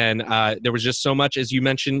category. And there was just so much, as you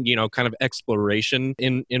mentioned, kind of exploration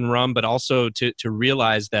in rum, but also to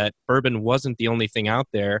realize that bourbon wasn't the only thing out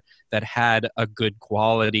there that had a good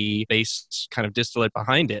quality base kind of distillate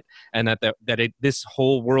behind it, and this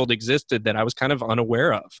whole world existed that I was kind of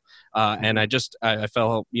unaware of. And I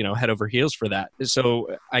fell, head over heels for that. So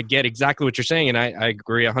I get exactly what you're saying, and I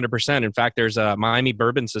agree 100%. In fact, there's a Miami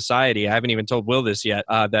Bourbon Society. I haven't even told Will this yet.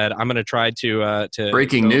 That I'm going to try to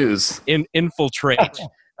breaking news infiltrate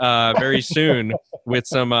very soon with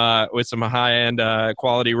some high-end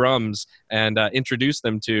quality rums and introduce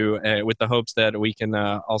them to with the hopes that we can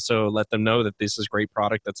also let them know that this is great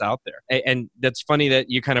product that's out there. And that's funny that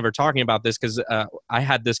you kind of are talking about this, because I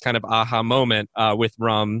had this kind of aha moment with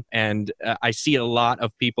rum, and I see a lot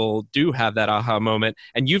of people do have that aha moment.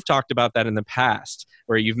 And you've talked about that in the past,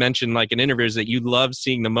 where you've mentioned like in interviews that you love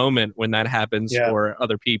seeing the moment when that happens for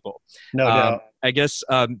other people. No doubt. I guess,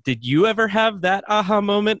 did you ever have that aha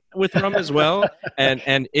moment with rum as well?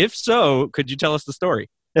 And if so, could you tell us the story?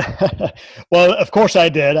 Well, of course I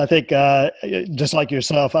did. I think just like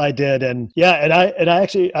yourself, I did. And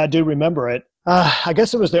I do remember it. I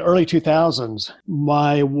guess it was the early 2000s.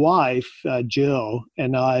 My wife, Jill,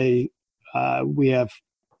 and I, we have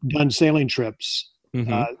done sailing trips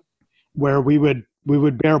where we would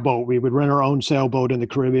bareboat. We would rent our own sailboat in the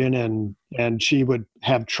Caribbean, and she would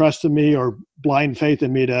have trust in me or blind faith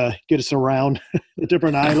in me to get us around the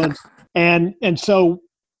different islands. And so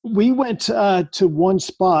we went to one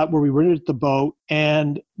spot where we rented the boat,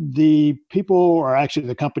 and the people, or actually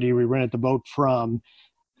the company we rented the boat from,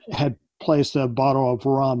 had placed a bottle of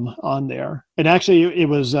rum on there. And actually it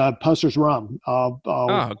was Puster's rum. I'll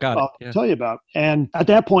tell you about. And at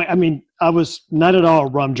that point, I mean, I was not at all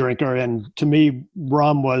a rum drinker. And to me,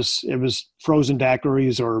 rum was frozen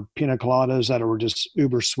daiquiris or pina coladas that were just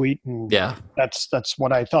uber sweet. And that's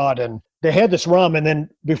what I thought. And they had this rum. And then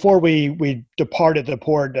before we departed the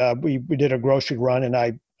port, we did a grocery run. And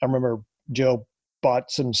I remember Jill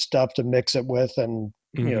bought some stuff to mix it with, and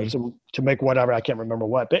to make whatever, I can't remember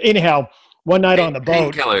what. But anyhow, one night on the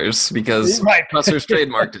boat. Painkillers, because Puster's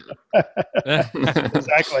trademarked it.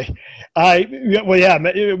 Exactly.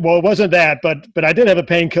 It wasn't that, but I did have a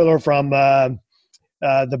painkiller from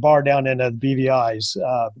the bar down in the BVI's.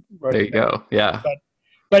 There you go. Yeah.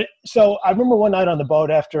 But so I remember one night on the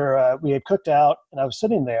boat after we had cooked out, and I was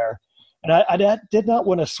sitting there, and I did not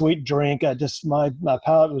want a sweet drink. My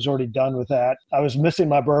palate was already done with that. I was missing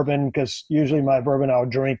my bourbon, because usually my bourbon I'll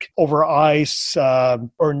drink over ice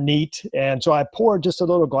or neat. And so I poured just a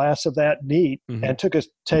little glass of that neat and took a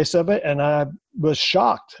taste of it, and I was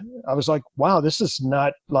shocked. I was like, wow, this is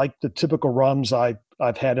not like the typical rums I've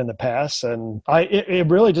had in the past. And it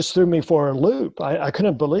really just threw me for a loop. I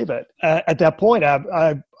couldn't believe it. At that point,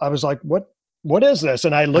 I was like, what is this?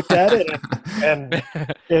 And I looked at it, and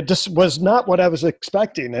it just was not what I was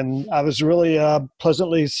expecting. And I was really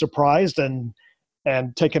pleasantly surprised and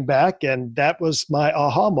taken back. And that was my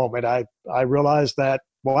aha moment. I realized that,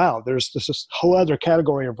 wow, there's this whole other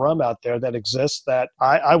category of rum out there that exists that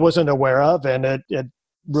I wasn't aware of. And it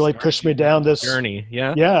really pushed me down this journey.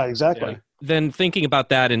 Yeah. Yeah, exactly. Yeah. Then thinking about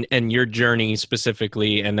that and your journey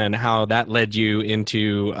specifically, and then how that led you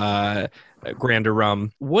into Grander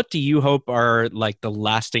Rum, what do you hope are like the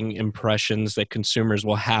lasting impressions that consumers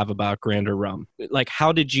will have about Grander Rum? Like,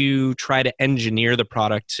 how did you try to engineer the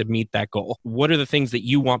product to meet that goal? What are the things that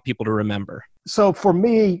you want people to remember? So for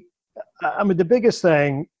me, I mean, the biggest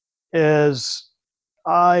thing is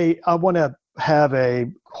I want to have a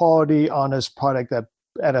quality, honest product that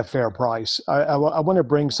at a fair price. I want to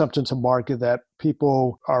bring something to market that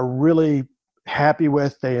people are really happy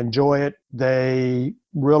with. They enjoy it. They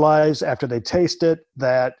realize after they taste it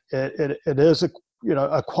that it is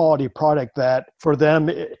a quality product that for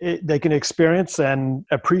them they can experience and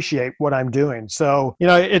appreciate what I'm doing. So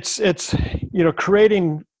it's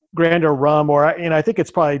creating Grander Rum, or I think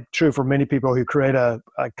it's probably true for many people who create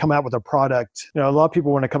come out with a product. A lot of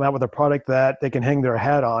people want to come out with a product that they can hang their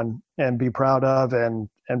hat on and be proud of, and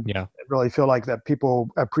really feel like that people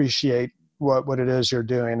appreciate what it is you're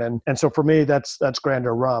doing. And so for me, that's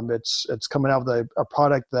Grander Rum. It's coming out with a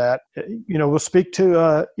product that will speak to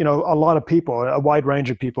a lot of people, a wide range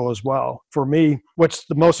of people as well. For me, what's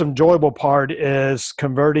the most enjoyable part is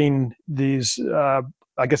converting these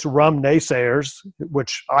rum naysayers,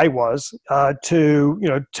 which I was,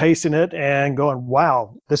 to tasting it and going,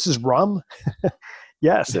 wow, this is rum.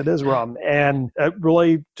 Yes, it is rum. And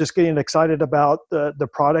really just getting excited about the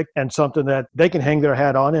product and something that they can hang their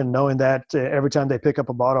hat on, and knowing that every time they pick up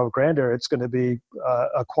a bottle of Grandeur, it's going to be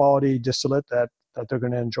a quality distillate that they're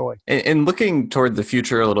going to enjoy. And looking toward the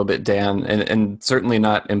future a little bit, Dan, and certainly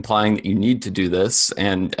not implying that you need to do this.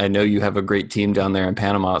 And I know you have a great team down there in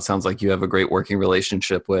Panama. It sounds like you have a great working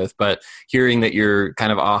relationship with, but hearing that your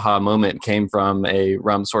kind of aha moment came from a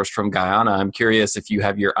rum sourced from Guyana, I'm curious if you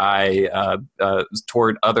have your eye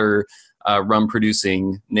toward other rum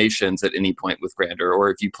producing nations at any point with Grandeur, or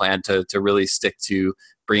if you plan to really stick to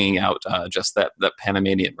bringing out just that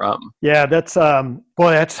Panamanian rum. Yeah, that's a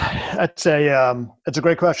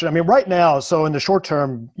great question. I mean, right now, so in the short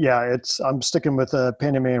term, yeah, I'm sticking with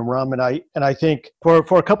Panamanian rum, and I think for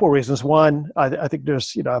a couple of reasons. One, I think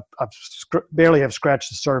there's I've barely have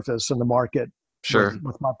scratched the surface in the market. Sure.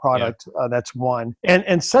 With my product. Yeah. That's one.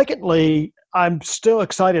 And secondly, I'm still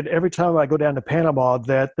excited every time I go down to Panama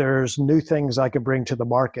that there's new things I can bring to the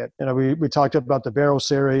market. We talked about the barrel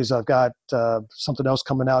series. I've got something else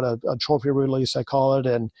coming out, a trophy release, I call it,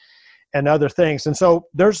 and other things. And so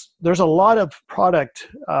there's a lot of product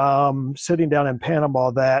sitting down in Panama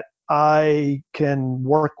that I can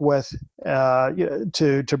work with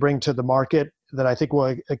to bring to the market that I think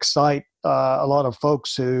will excite a lot of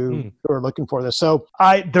folks who are looking for this. So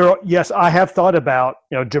I have thought about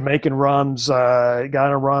Jamaican rums,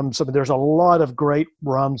 Guyana rums. I mean, there's a lot of great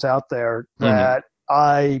rums out there that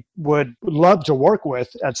I would love to work with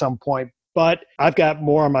at some point. But I've got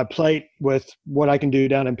more on my plate with what I can do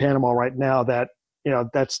down in Panama right now. That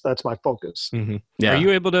that's my focus. Mm-hmm. Yeah. Are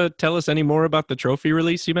you able to tell us any more about the trophy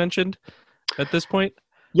release you mentioned at this point?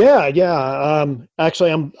 Yeah.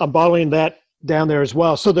 Actually, I'm bottling that down there as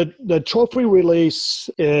well. So the trophy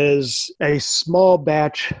release is a small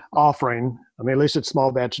batch offering. I mean, at least it's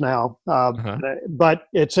small batch now. But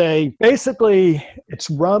it's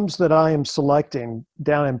rums that I am selecting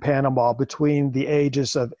down in Panama between the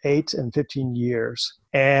ages of 8 and 15 years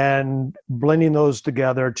and blending those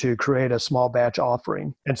together to create a small batch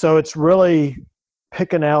offering. And so it's really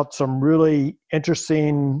picking out some really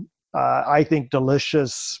interesting, I think,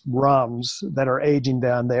 delicious rums that are aging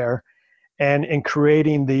down there, and in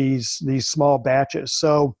creating these small batches.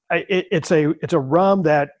 So it's a rum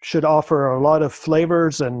that should offer a lot of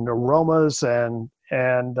flavors and aromas, and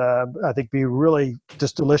I think be really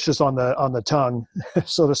just delicious on the tongue,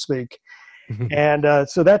 so to speak. And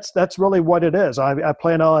so that's really what it is. I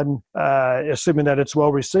plan on, assuming that it's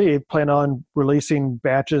well received, plan on releasing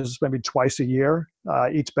batches maybe twice a year.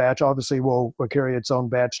 Each batch obviously will carry its own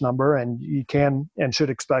batch number, and you can and should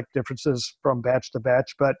expect differences from batch to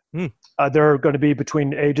batch. But they're going to be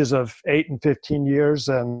between ages of 8 and 15 years.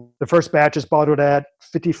 And the first batch is bottled at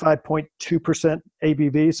 55.2%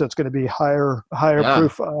 ABV, so it's going to be higher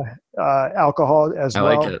proof alcohol as well.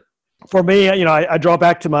 I like it. For me, I draw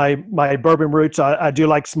back to my bourbon roots. I do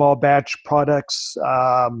like small batch products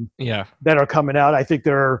that are coming out. I think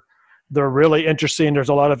they're really interesting. There's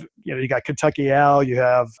a lot of, you got Kentucky Owl, you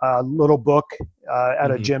have Little Book out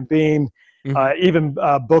of Jim Beam, even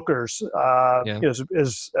Booker's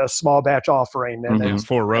is a small batch offering. And there's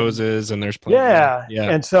Four Roses, and there's plenty. Yeah.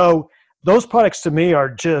 And so those products to me are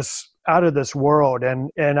just out of this world.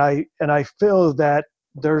 And I feel that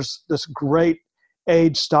there's this great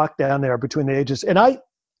age stock down there between the ages. And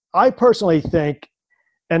I personally think,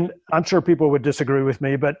 and I'm sure people would disagree with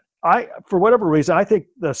me, but for whatever reason, I think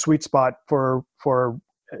the sweet spot for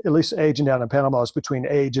at least aging down in Panama is between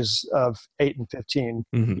ages of 8 and 15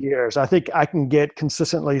 years. I think I can get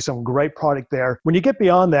consistently some great product there. When you get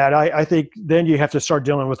beyond that, I think then you have to start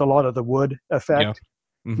dealing with a lot of the wood effect.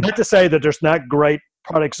 Yeah. Not to say that there's not great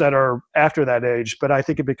products that are after that age, but I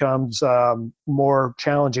think it becomes more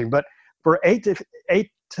challenging. But for 8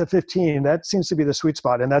 to 15, that seems to be the sweet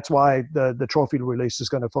spot. And that's why the trophy release is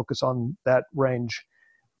going to focus on that range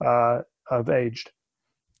of aged.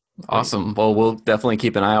 Awesome. Well, we'll definitely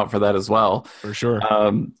keep an eye out for that as well. For sure.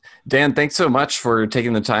 Dan, thanks so much for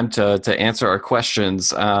taking the time to answer our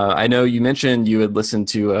questions. I know you mentioned you had listened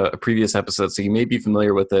to a previous episode, so you may be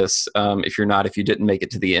familiar with this. If you're not, if you didn't make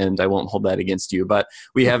it to the end, I won't hold that against you. But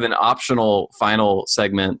we have an optional final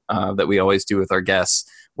segment that we always do with our guests,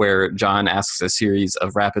 where John asks a series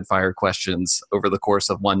of rapid fire questions over the course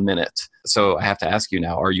of 1 minute. So I have to ask you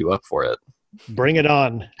now, are you up for it? Bring it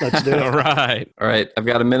on. Let's do it. All right. I've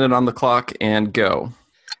got a minute on the clock, and go.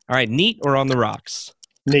 All right. Neat or on the rocks?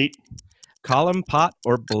 Neat. Column, pot,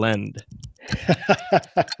 or blend?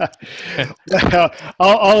 Well,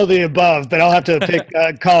 all of the above, but I'll have to pick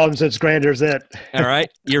columns since Grander's it. All right.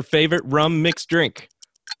 Your favorite rum mixed drink?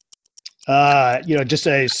 Just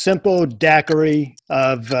a simple daiquiri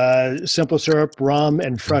of simple syrup, rum,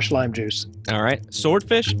 and fresh lime juice. All right.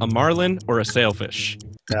 Swordfish, a marlin, or a sailfish?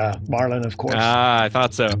 Marlin, of course. I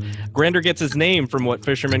thought so. Grander gets his name from what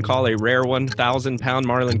fishermen call a rare 1,000-pound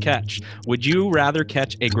marlin catch. Would you rather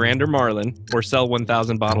catch a Grander marlin or sell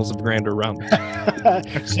 1,000 bottles of Grander rum?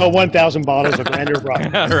 Sell 1,000 bottles of Grander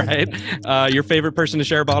rum. All right. Your favorite person to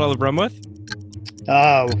share a bottle of rum with?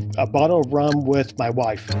 A bottle of rum with my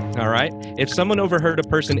wife. All right. If someone overheard a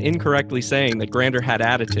person incorrectly saying that Grander had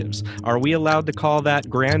additives, are we allowed to call that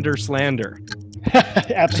Grander slander?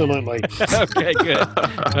 Absolutely. Okay, good.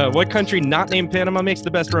 What country not named Panama makes the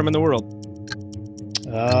best rum in the world?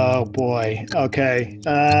 Oh, boy. Okay.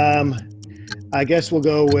 I guess we'll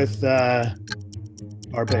go with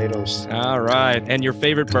Barbados. All right. And your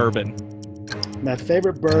favorite bourbon? My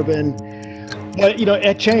favorite bourbon, well,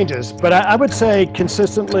 it changes. But I would say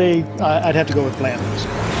consistently, I'd have to go with Blandings.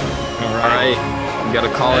 All right. You got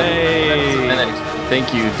to call it.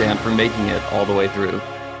 Thank you, Dan, for making it all the way through.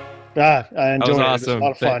 I enjoyed it. Awesome. It was a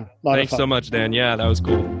lot of fun. Thanks so much, Dan. Yeah, that was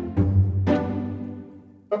cool.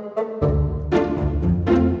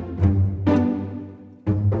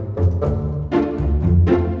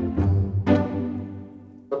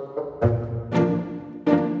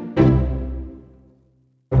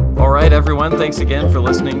 All right, everyone. Thanks again for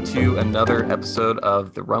listening to another episode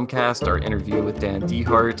of the Rumcast, our interview with Dan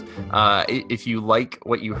DeHart. If you like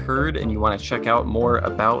what you heard and you want to check out more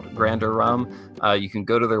about Grander Rum, you can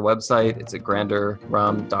go to their website. It's at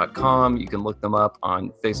granderrum.com. You can look them up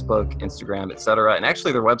on Facebook, Instagram, etc. And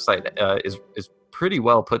actually, their website is pretty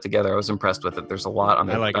well put together. I was impressed with it. There's a lot on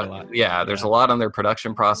their. I like it a lot. Yeah, there's a lot on their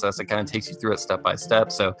production process. It kind of takes you through it step by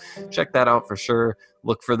step. So check that out for sure.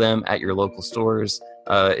 Look for them at your local stores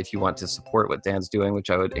if you want to support what Dan's doing, which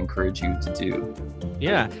I would encourage you to do.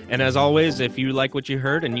 Yeah, and as always, if you like what you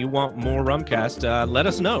heard and you want more Rumcast, let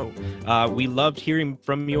us know. We loved hearing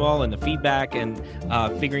from you all and the feedback and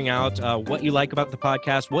figuring out what you like about the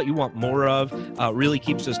podcast, what you want more of. Really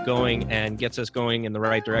keeps us going and gets us going in the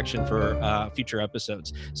right direction for future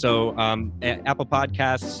episodes. So Apple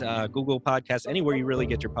Podcasts, Google Podcasts, anywhere you really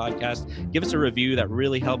get your podcast, give us a review. That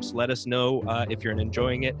really helps. Let us know if you're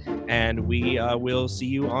enjoying it, and we will see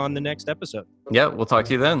you on the next episode. Yeah, we'll talk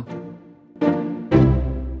to you then.